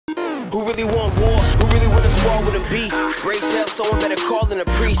Who really want war? Who really want to spar with a beast? Race hell, someone better call in a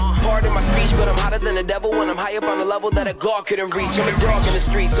priest. Pardon my speech, but I'm hotter than the devil when I'm high up on a level that a god couldn't reach. I'm a dog in the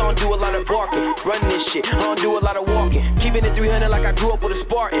streets, so I don't do a lot of barking. Running this shit, I don't do a lot of walking. Keeping it 300 like I grew up with a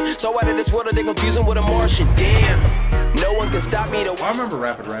Spartan. So out of this world, they confuse him with a Martian. Damn, no one can stop me to. I remember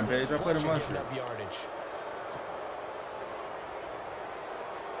Rapid Rampage. I played him last year.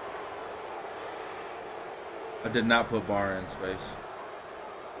 I did not put bar in space.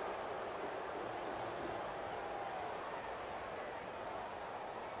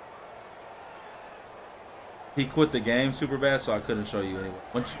 He quit the game super bad, so I couldn't show you anyway.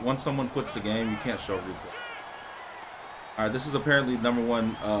 Once someone quits the game, you can't show replay. All right, this is apparently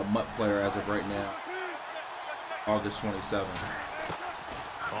 #1 MUT player as of right now, August 27th.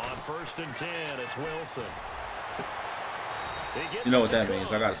 On 1st and 10, it's Wilson. You know what that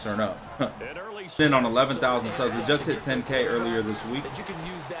means. I got to turn up. Then on 11,000 subs. We just hit 10K earlier this week.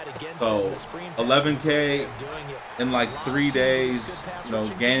 So 11K in like 3 days, you know,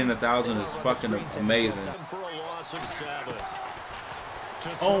 gaining 1,000 is fucking amazing.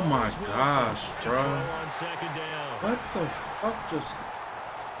 Oh my gosh, bro. What the fuck just...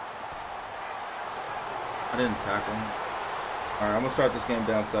 I didn't tackle him. Alright, I'm going to start this game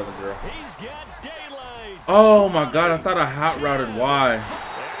down 7-0. Oh my god, I thought I hot routed Y.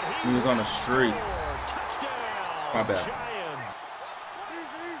 He was on a streak. My bad.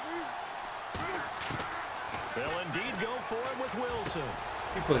 They'll indeed go for it with Wilson.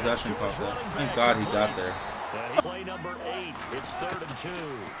 He possession popped up. Thank God he got there. Play number 8. It's 3rd and 2.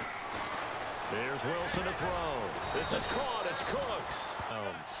 There's Wilson to throw. This is caught. It's Cooks.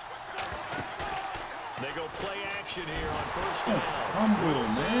 They go play action here on 1st down. Fumble,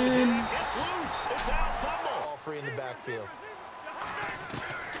 man. It's loose. It's out. Fumble. All free in the backfield.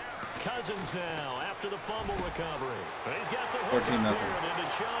 Cousins now after the fumble recovery. He's got the 14-0.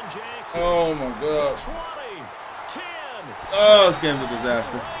 Oh my god. 20, 10. Oh, this game's a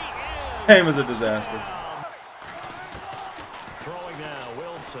disaster. Game is a disaster. Throwing now,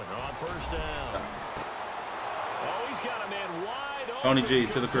 Wilson on 1st down. Oh, he's got a man wide open. Tony G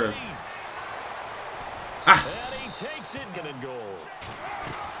to the crib. Ah. And he takes it, good and goal.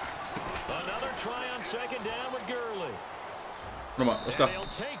 Another try on 2nd down with Gurley. Come on, let's go.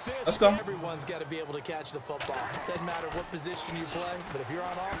 Let's go. Everyone's got to be able to catch the football. Doesn't matter what position you play, but if you're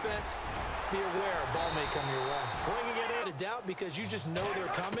on offense, be aware a ball may come your way. Bringing it in a doubt because you just know they're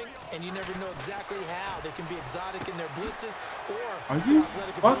coming, and you never know exactly how. They can be exotic in their blitzes, or are you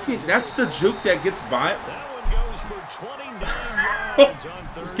fucking? That's the juke that gets by. That one goes for 29 yards on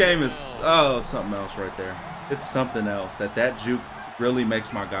 3rd. This game is something else right there. It's something else that juke really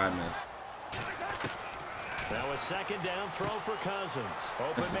makes my guy miss. Now a 2nd down throw for Cousins.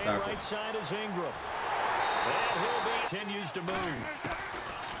 Open man right side is Ingram. And he'll be continues to move.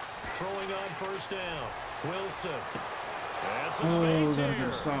 Throwing on 1st down. Wilson. That's some space gotta here.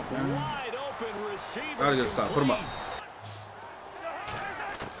 get a stop, man. Wide open receiver. Gotta get a stop. Put him up.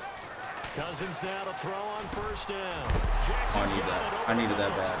 Cousins now to throw on 1st down. Oh, I need that. I needed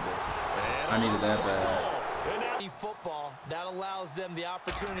that bad, bro. I needed that bad. Football that allows them the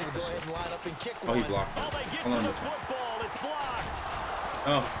opportunity to go ahead and line up and kick one. Oh, he blocked. Oh, they get to the football. It's blocked.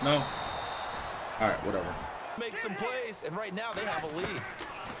 Oh, no. All right, whatever. Make some plays, and right now they have a lead.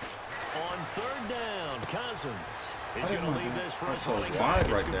 On 3rd down, Cousins is going to leave this for us. Wide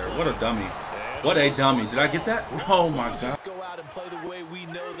right there. What a dummy. What a dummy. Did I get that? Oh, my God. Just go out and play the way we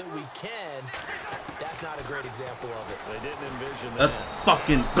know that we can. That's not a great example of it. They didn't envision that. Let's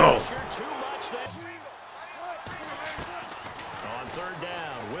fucking go. On 3rd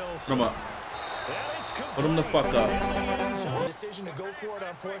down, Wilson. Come up. Put him the fuck up. The decision to go for it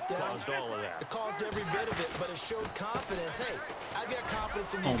on 4th down. Caused all of that. It caused every bit of it, but it showed confidence. Hey, I've got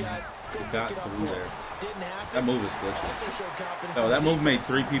confidence in you guys. Go got pick it up through for there. it. Didn't happen. That move is glitchy. Also showed confidence. No, that move made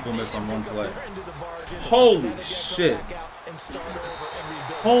 3 people miss on 1 play. Holy shit.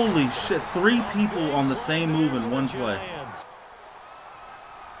 Holy shit. 3 people on the same move in 1 play.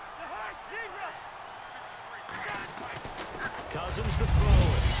 Cousins to throw it.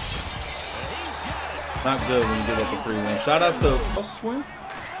 Not good when you give up a free win. Shout out to Swing.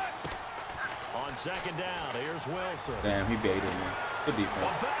 On 2nd down, here's Wilson. Damn, he baited me. Good defense.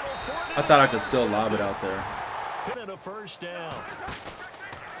 I thought I could still lob it out there. Hit a 1st down.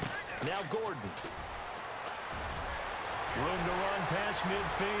 Now Gordon. Room to run past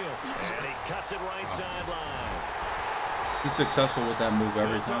midfield. And he cuts it right sideline. He's successful with that move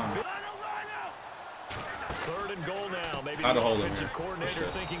every time. Third and goal now. Maybe Gotta the hold him offensive here. coordinator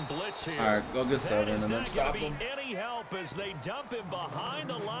thinking blitz here. All right, go get 7 and then stop him. Any help as they dump him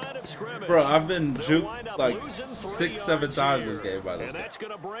behind the line of scrimmage. Bro, I've been juked like 6-7 times this game by this guy.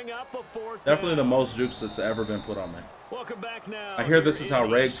 Definitely the most jukes that's ever been put on me. Welcome back now. I hear this is how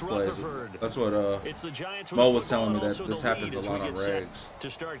Regs plays. That's what Mo was telling me, that this happens a lot on Regs. To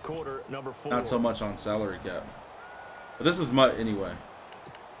start quarter number 4. Not so much on salary cap. But this is Mutt anyway.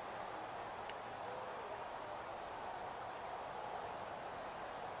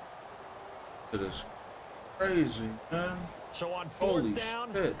 It is crazy, man. So on fourth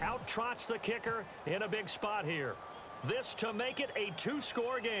down, out trots the kicker in a big spot here. This to make it a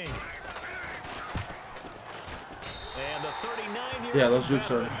 2-score game. And the 39-year-old, yeah, those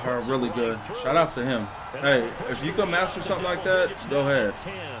jukes are really good. Shout outs to him. Hey, if you can master something like that, go ahead.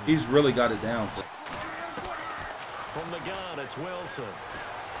 He's really got it down. From the gun, it's Wilson.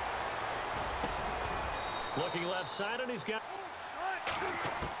 Looking left side, and he's got...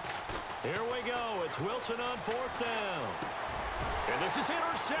 Here we go. It's Wilson on fourth down. And this is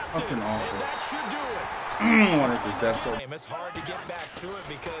intercepted. And that should do it. It's hard to get back to it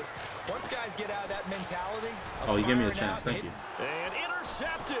because once guys get out of that mentality. Oh, you give me a chance. Thank you. And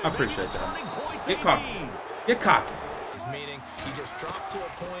intercepted. I appreciate that. Get cocky. Get cocky. Meaning he just dropped to a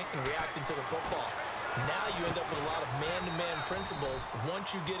point and reacted to the football. Now you end up with a lot of man-to-man principles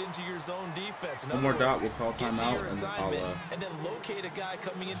once you get into your zone defense. One more dot, we'll call timeout, and then locate a guy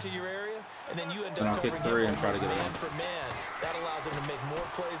coming into your area, and then you end up covering kick 3 and try to get it man for man. That allows him to make more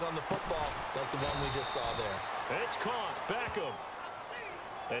plays on the football, like the one we just saw there. It's caught. Back him.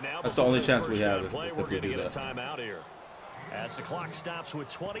 And now that's the only chance we have if we do that. Timeout here, as the clock stops with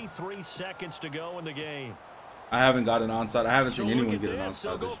 23 seconds to go in the game. I haven't got an onside. I haven't seen anyone get an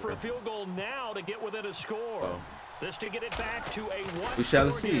onside this year. For a field goal now to get within a score. This to get it back to a 1-score we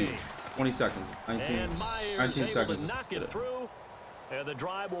shall see. game. 20 seconds. 19 seconds. To knock it through, and the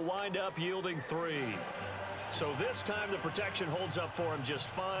drive will wind up yielding 3. So this time the protection holds up for him just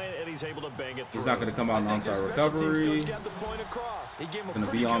fine, and he's able to bang it through. He's not going to come out on onside recovery. He's going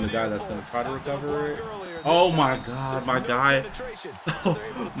to be on the guy that's going to try to recover it. Oh my God, my guy.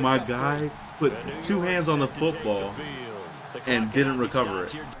 My guy put 2 hands on the football and didn't recover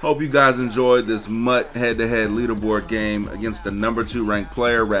it. Hope you guys enjoyed this Mutt head-to-head leaderboard game against the number 2 ranked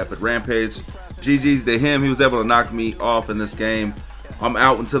player, Rapid Rampage. GG's to him. He was able to knock me off in this game. I'm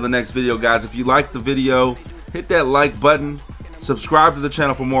out until the next video, guys. If you liked the video, hit that like button, subscribe to the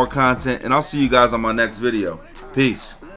channel for more content, and I'll see you guys on my next video. Peace.